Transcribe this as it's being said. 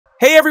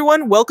Hey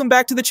everyone, welcome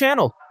back to the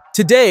channel.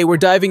 Today, we're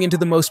diving into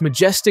the most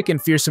majestic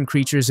and fearsome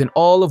creatures in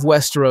all of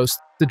Westeros,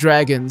 the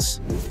dragons.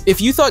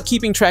 If you thought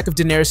keeping track of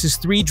Daenerys'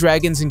 3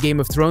 dragons in Game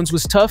of Thrones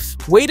was tough,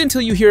 wait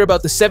until you hear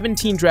about the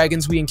 17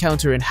 dragons we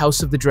encounter in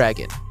House of the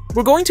Dragon.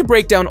 We're going to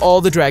break down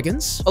all the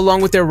dragons,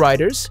 along with their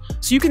riders,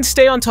 so you can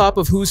stay on top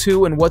of who's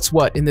who and what's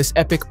what in this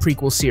epic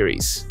prequel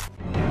series.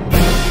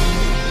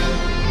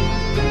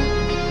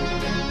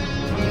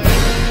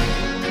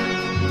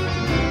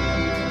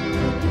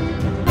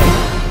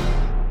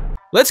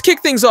 Let's kick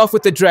things off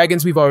with the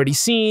dragons we've already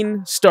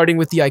seen, starting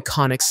with the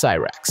iconic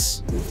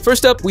Syrax.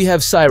 First up, we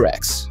have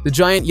Syrax, the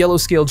giant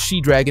yellow-scaled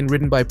she-dragon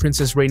ridden by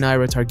Princess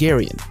Rhaenyra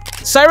Targaryen.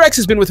 Syrax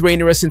has been with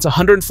Rhaenyra since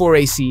 104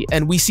 AC,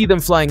 and we see them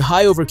flying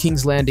high over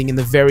King's Landing in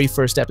the very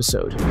first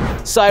episode.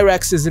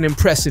 Syrax is an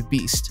impressive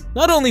beast,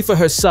 not only for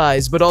her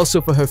size, but also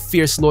for her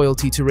fierce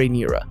loyalty to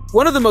Rhaenyra.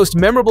 One of the most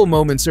memorable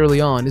moments early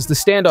on is the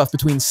standoff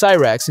between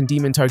Syrax and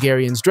Daemon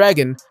Targaryen's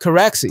dragon,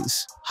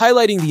 Caraxes,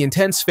 highlighting the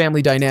intense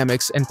family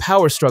dynamics and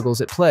power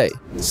struggles at play.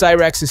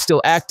 Syrax is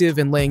still active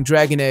and laying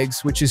dragon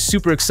eggs, which is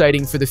super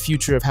exciting for the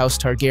future of House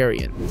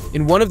Targaryen.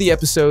 In one of the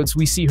episodes,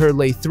 we see her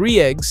lay 3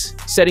 eggs,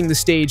 setting the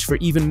stage for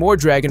even more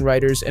dragon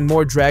riders and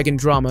more dragon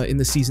drama in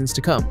the seasons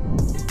to come.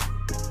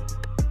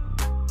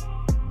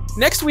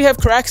 Next, we have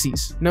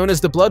Caraxes, known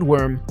as the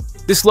Bloodworm.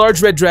 This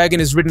large red dragon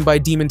is ridden by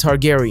Daemon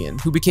Targaryen,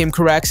 who became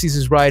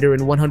Caraxes' rider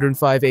in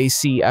 105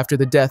 AC after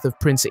the death of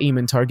Prince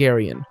Aemon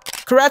Targaryen.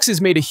 Caraxes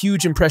made a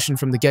huge impression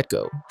from the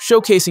get-go,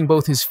 showcasing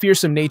both his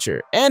fearsome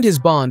nature and his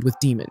bond with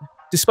Daemon.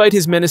 Despite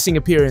his menacing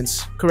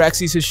appearance,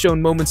 Caraxes has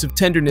shown moments of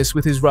tenderness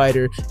with his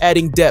rider,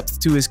 adding depth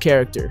to his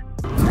character.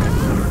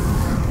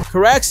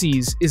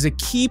 Caraxes is a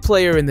key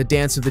player in the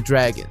Dance of the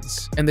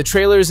Dragons, and the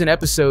trailers and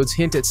episodes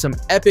hint at some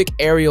epic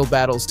aerial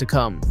battles to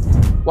come.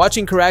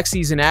 Watching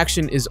Caraxes in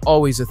action is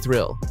always a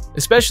thrill,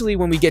 especially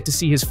when we get to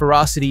see his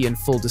ferocity in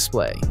full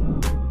display.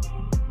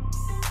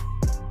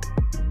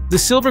 The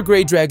Silver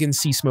Grey Dragon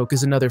Seasmoke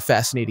is another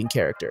fascinating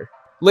character.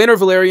 Laenor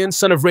Velaryon,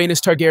 son of Rhaenys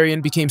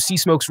Targaryen, became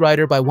Seasmoke's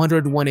rider by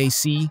 101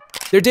 AC.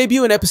 Their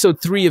debut in episode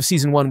 3 of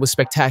season 1 was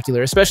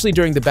spectacular, especially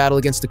during the battle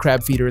against the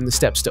Crab Feeder in the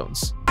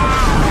Stepstones.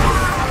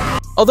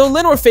 Although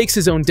Laenor fakes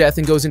his own death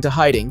and goes into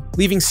hiding,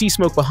 leaving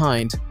Seasmoke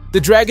behind, the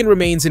dragon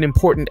remains an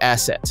important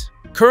asset.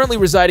 Currently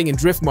residing in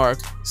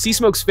Driftmark,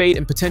 Seasmoke's fate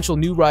and potential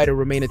new rider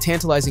remain a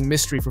tantalizing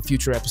mystery for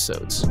future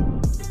episodes.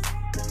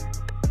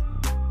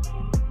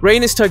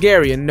 Rhaenys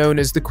Targaryen, known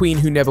as the Queen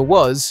Who Never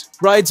Was,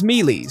 rides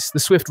Meleys, the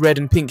swift red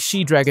and pink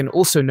she-dragon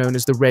also known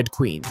as the Red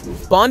Queen.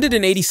 Bonded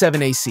in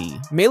 87 AC,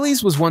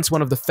 Meleys was once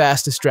one of the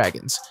fastest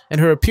dragons,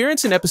 and her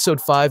appearance in episode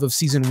 5 of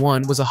season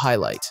 1 was a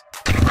highlight.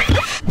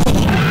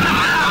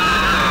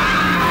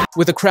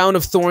 With a crown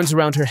of thorns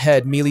around her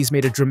head, Meleys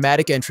made a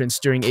dramatic entrance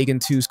during Aegon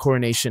II's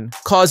coronation,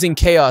 causing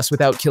chaos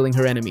without killing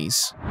her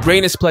enemies.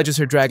 Rhaenys pledges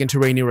her dragon to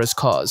Rhaenyra's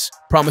cause,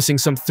 promising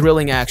some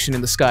thrilling action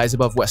in the skies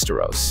above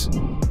Westeros.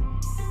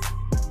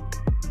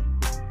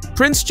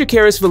 Prince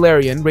Jacaerys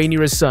Velaryon,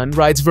 Rhaenyra's son,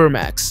 rides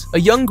Vermax, a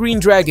young green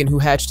dragon who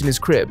hatched in his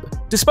crib.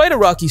 Despite a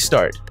rocky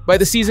start, by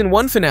the season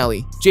 1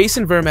 finale, Jace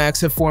and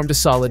Vermax have formed a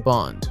solid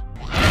bond.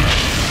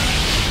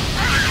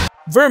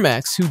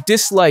 Vermax, who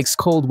dislikes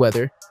cold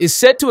weather, is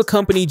set to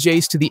accompany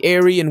Jace to the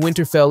Eyrie and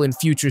Winterfell in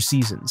future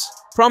seasons,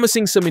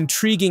 promising some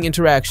intriguing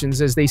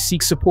interactions as they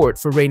seek support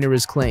for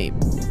Rhaenyra's claim.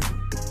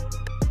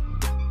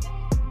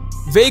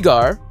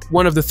 Vhagar,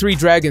 one of the 3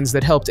 dragons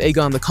that helped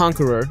Aegon the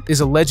Conqueror,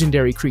 is a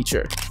legendary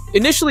creature.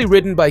 Initially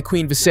ridden by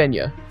Queen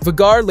Visenya,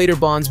 Vhagar later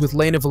bonds with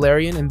Laenor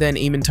Velaryon and then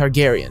Aemon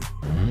Targaryen.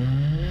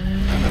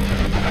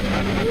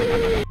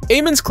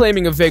 Aemon's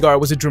claiming of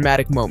Vhagar was a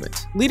dramatic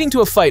moment, leading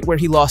to a fight where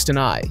he lost an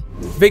eye.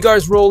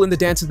 Vhagar's role in the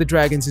Dance of the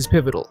Dragons is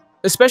pivotal,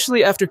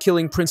 especially after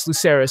killing Prince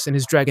Lucerys and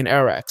his dragon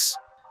Arax.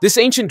 This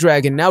ancient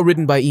dragon, now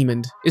ridden by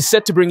Aemond, is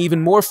set to bring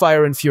even more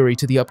fire and fury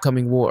to the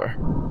upcoming war.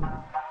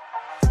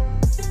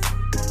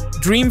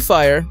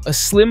 Dreamfire, a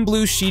slim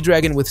blue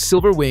she-dragon with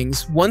silver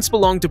wings, once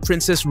belonged to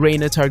Princess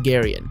Rhaena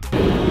Targaryen.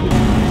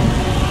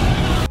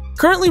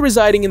 Currently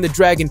residing in the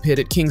Dragon Pit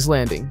at King's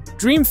Landing,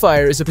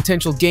 Dreamfire is a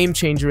potential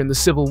game-changer in the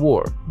Civil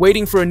War,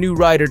 waiting for a new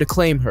rider to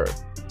claim her.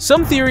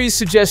 Some theories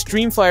suggest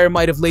Dreamfire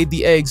might have laid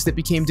the eggs that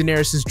became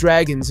Daenerys'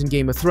 dragons in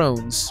Game of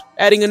Thrones,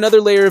 adding another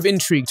layer of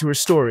intrigue to her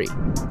story.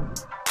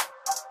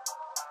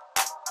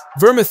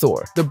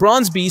 Vermithor, the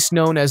bronze beast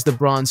known as the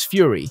Bronze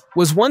Fury,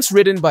 was once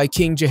ridden by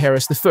King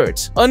Jaehaerys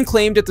I.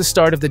 Unclaimed at the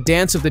start of the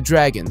Dance of the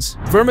Dragons,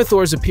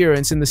 Vermithor's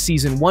appearance in the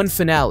season 1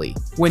 finale,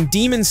 when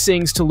Daemon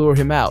sings to lure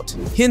him out,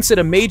 hints at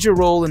a major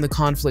role in the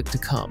conflict to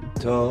come.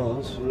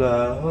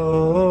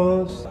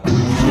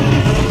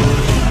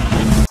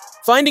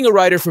 Finding a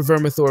rider for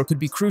Vermithor could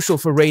be crucial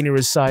for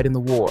Rhaenyra's side in the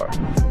war.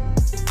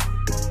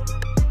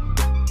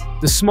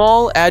 The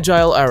small,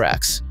 agile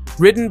Arax,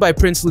 ridden by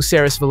Prince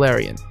Lucerys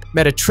Velaryon,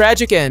 met a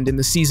tragic end in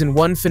the season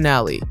 1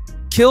 finale,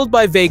 killed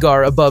by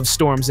Vhagar above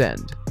Storm's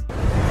End.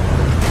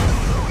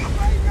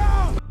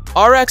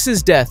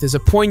 Arax's death is a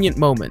poignant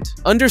moment,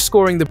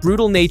 underscoring the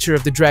brutal nature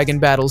of the dragon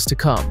battles to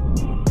come.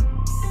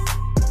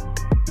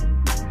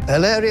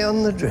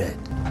 Valerion the Dread,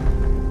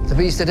 the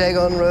beast that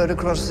Aegon rode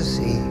across the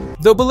sea.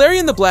 Though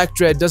Balerion the Black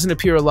Dread doesn't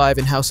appear alive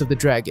in House of the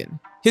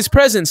Dragon, his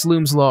presence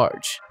looms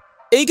large.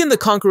 Aegon the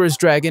Conqueror's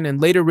dragon and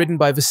later ridden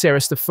by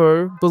Viserys the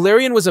Fur,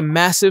 Balerion was a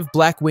massive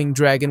black-winged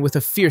dragon with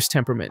a fierce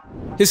temperament.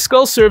 His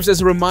skull serves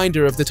as a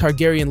reminder of the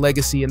Targaryen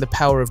legacy and the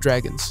power of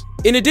dragons.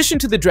 In addition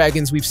to the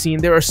dragons we've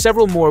seen, there are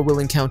several more we'll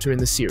encounter in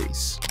the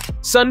series.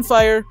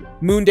 Sunfire,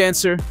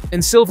 Moondancer,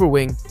 and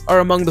Silverwing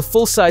are among the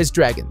full-size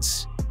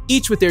dragons,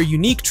 each with their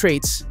unique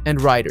traits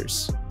and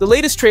riders. The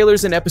latest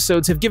trailers and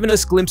episodes have given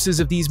us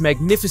glimpses of these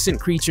magnificent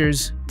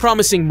creatures,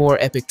 promising more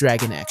epic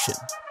dragon action.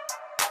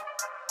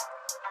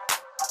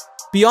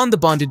 Beyond the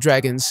bonded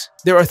dragons,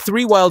 there are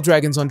 3 wild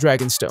dragons on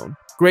Dragonstone: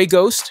 Grey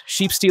Ghost,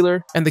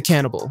 Sheepstealer, and the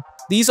Cannibal.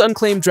 These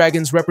unclaimed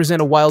dragons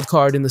represent a wild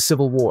card in the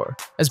Civil War,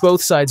 as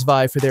both sides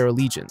vie for their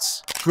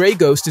allegiance. Grey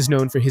Ghost is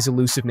known for his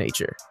elusive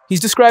nature. He's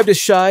described as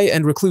shy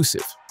and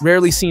reclusive,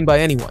 rarely seen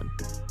by anyone,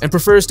 and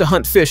prefers to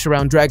hunt fish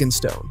around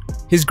Dragonstone.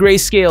 His gray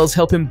scales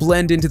help him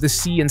blend into the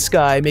sea and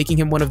sky, making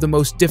him one of the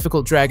most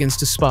difficult dragons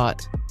to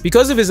spot.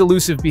 Because of his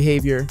elusive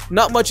behavior,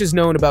 not much is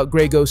known about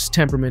Grey Ghost's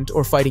temperament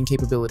or fighting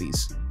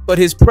capabilities, but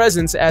his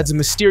presence adds a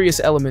mysterious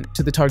element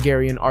to the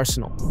Targaryen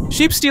arsenal.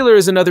 Sheepstealer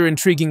is another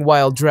intriguing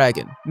wild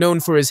dragon, known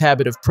for his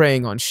habit of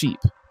preying on sheep.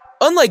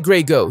 Unlike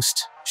Grey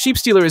Ghost,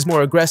 Sheepstealer is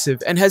more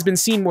aggressive and has been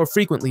seen more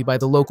frequently by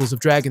the locals of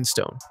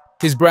Dragonstone.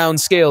 His brown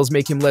scales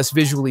make him less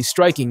visually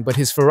striking, but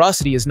his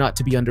ferocity is not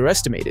to be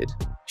underestimated.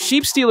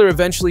 Sheepstealer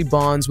eventually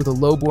bonds with a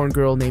lowborn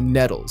girl named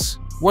Nettles,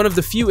 one of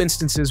the few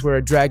instances where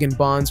a dragon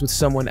bonds with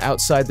someone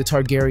outside the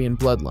Targaryen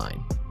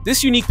bloodline.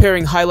 This unique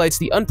pairing highlights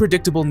the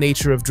unpredictable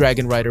nature of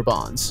dragon rider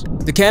bonds.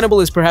 The Cannibal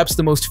is perhaps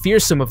the most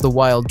fearsome of the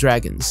wild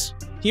dragons.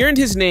 He earned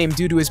his name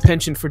due to his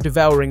penchant for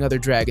devouring other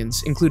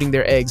dragons, including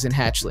their eggs and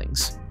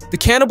hatchlings. The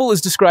Cannibal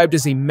is described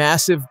as a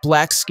massive,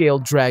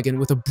 black-scaled dragon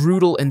with a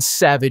brutal and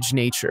savage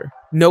nature.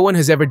 No one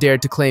has ever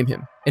dared to claim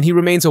him, and he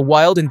remains a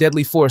wild and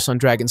deadly force on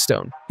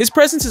Dragonstone. His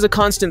presence is a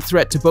constant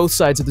threat to both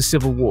sides of the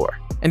Civil War,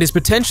 and his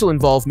potential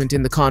involvement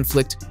in the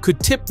conflict could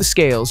tip the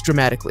scales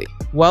dramatically.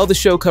 While the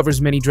show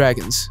covers many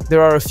dragons,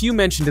 there are a few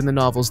mentioned in the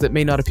novels that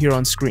may not appear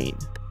on screen.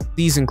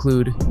 These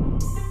include: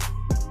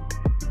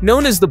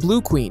 known as the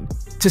Blue Queen,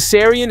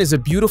 Targaryen is a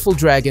beautiful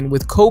dragon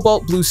with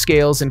cobalt blue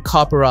scales and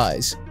copper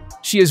eyes.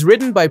 She is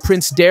ridden by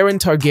Prince Daeron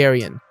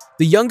Targaryen,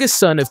 the youngest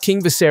son of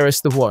King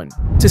Viserys I.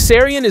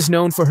 Targaryen is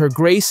known for her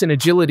grace and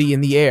agility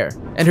in the air,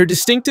 and her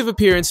distinctive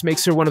appearance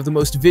makes her one of the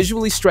most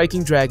visually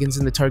striking dragons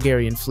in the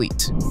Targaryen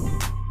fleet.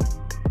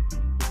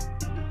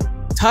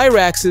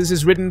 Tyraxes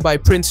is ridden by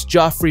Prince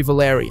Joffrey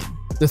Valerian,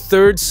 the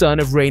third son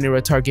of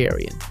Rhaenyra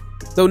Targaryen.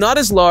 Though not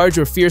as large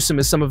or fearsome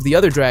as some of the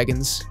other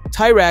dragons,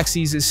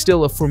 Tyraxes is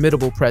still a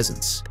formidable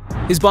presence.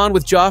 His bond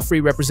with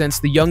Joffrey represents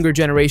the younger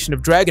generation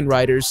of dragon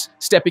riders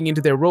stepping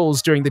into their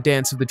roles during the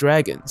Dance of the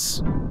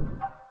Dragons.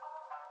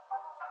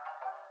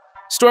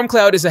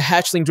 Stormcloud is a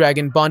hatchling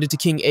dragon bonded to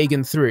King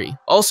Aegon III,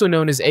 also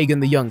known as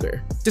Aegon the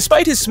Younger.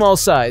 Despite his small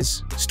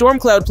size,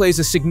 Stormcloud plays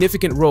a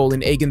significant role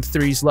in Aegon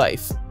III's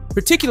life,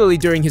 particularly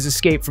during his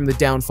escape from the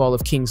downfall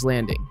of King's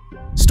Landing.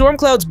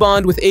 Stormcloud's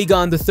bond with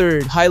Aegon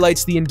III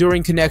highlights the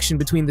enduring connection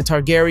between the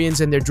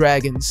Targaryens and their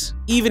dragons,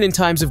 even in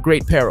times of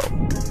great peril.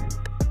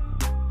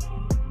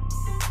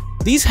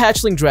 These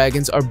hatchling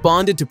dragons are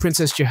bonded to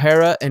Princess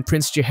Jaehaera and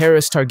Prince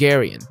Jaehaerys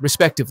Targaryen,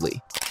 respectively.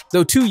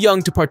 Though too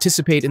young to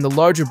participate in the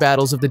larger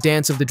battles of the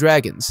Dance of the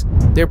Dragons,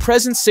 their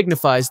presence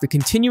signifies the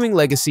continuing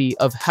legacy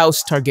of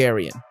House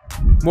Targaryen.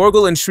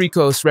 Morgul and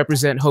Shrikos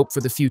represent hope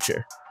for the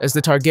future, as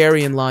the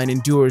Targaryen line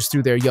endures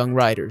through their young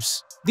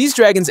riders. These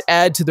dragons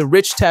add to the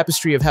rich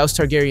tapestry of House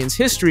Targaryen's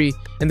history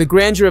and the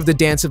grandeur of the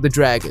Dance of the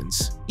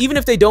Dragons. Even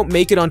if they don't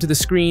make it onto the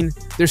screen,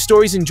 their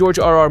stories in George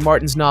R.R.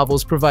 Martin's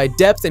novels provide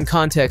depth and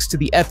context to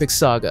the epic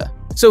saga.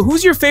 So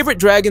who's your favorite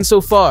dragon so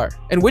far?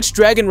 And which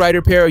dragon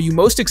rider pair are you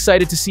most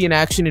excited to see in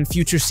action in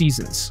future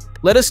seasons?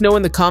 Let us know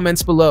in the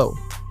comments below.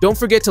 Don't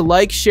forget to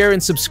like, share,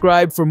 and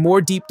subscribe for more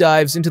deep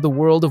dives into the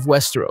world of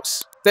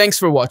Westeros. Thanks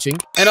for watching,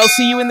 and I'll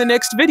see you in the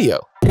next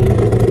video.